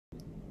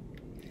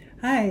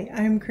Hi,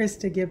 I'm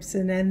Krysta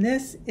Gibson, and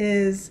this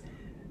is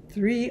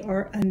 3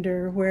 or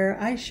Under, where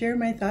I share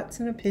my thoughts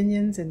and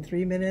opinions in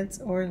 3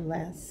 minutes or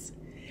less.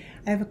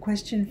 I have a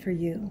question for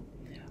you.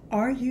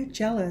 Are you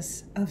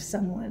jealous of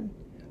someone,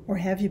 or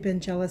have you been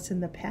jealous in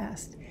the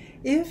past?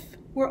 If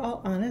we're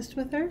all honest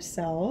with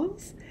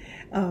ourselves,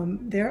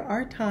 there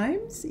are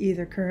times,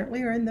 either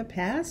currently or in the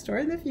past or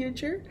in the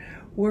future,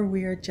 where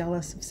we are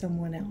jealous of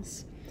someone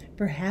else.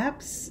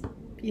 Perhaps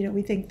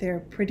we think they're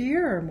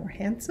prettier or more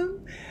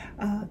handsome,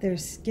 they're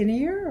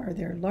skinnier or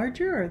they're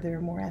larger or they're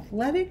more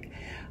athletic,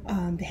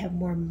 they have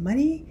more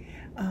money,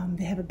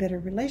 they have a better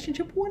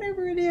relationship,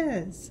 whatever it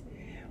is.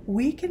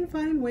 We can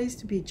find ways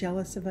to be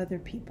jealous of other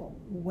people.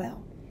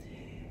 Well,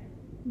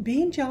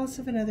 being jealous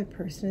of another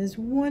person is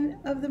one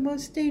of the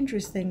most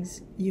dangerous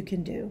things you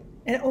can do.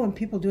 And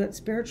people do it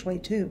spiritually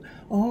too.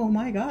 Oh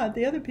my God,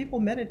 the other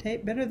people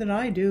meditate better than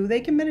I do. They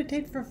can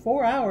meditate for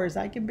 4 hours.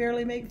 I can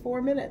barely make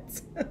 4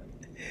 minutes.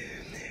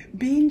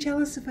 Being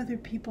jealous of other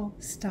people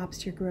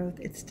stops your growth.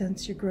 It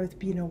stunts your growth.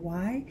 But you know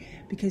why?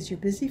 Because you're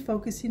busy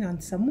focusing on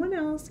someone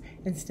else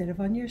instead of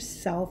on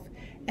yourself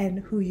and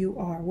who you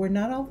are. We're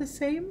not all the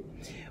same.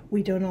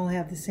 We don't all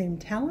have the same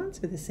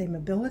talents or the same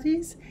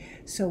abilities.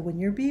 So when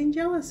you're being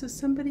jealous of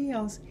somebody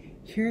else,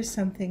 here's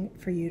something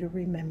for you to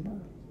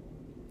remember.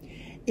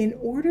 In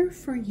order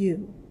for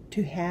you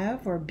to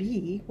have or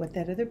be what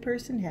that other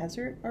person has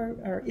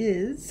or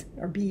is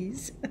or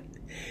bees,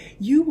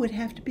 you would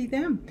have to be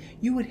them.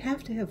 You would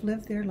have to have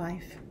lived their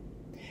life.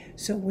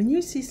 So when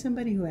you see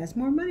somebody who has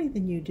more money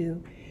than you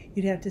do,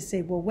 you'd have to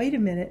say, well, wait a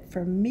minute,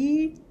 for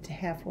me to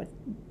have what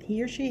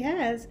he or she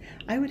has,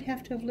 I would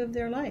have to have lived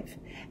their life.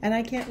 And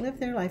I can't live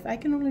their life. I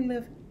can only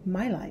live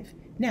my life.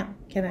 Now,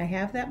 can I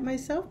have that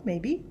myself?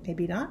 Maybe,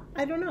 maybe not.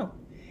 I don't know.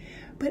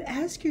 But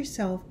ask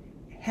yourself,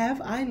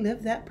 have I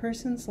lived that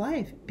person's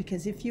life?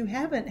 Because if you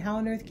haven't, how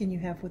on earth can you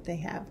have what they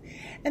have?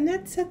 And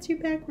that sets you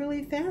back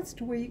really fast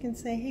to where you can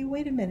say, hey,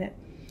 wait a minute.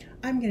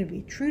 I'm going to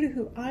be true to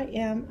who I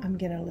am. I'm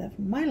going to live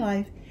my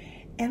life.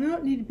 And I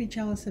don't need to be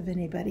jealous of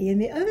anybody.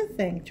 And the other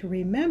thing to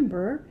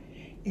remember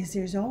is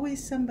there's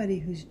always somebody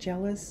who's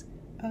jealous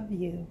of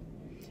you.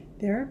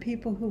 There are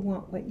people who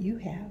want what you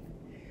have.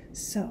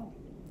 So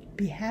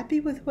be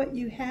happy with what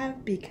you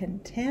have. Be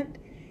content.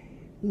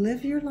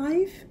 Live your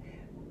life.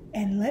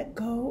 And let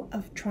go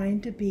of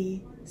trying to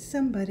be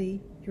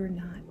somebody you're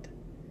not.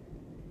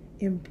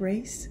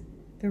 Embrace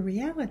the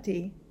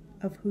reality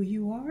of who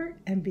you are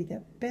and be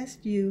the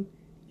best you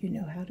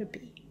know how to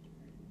be.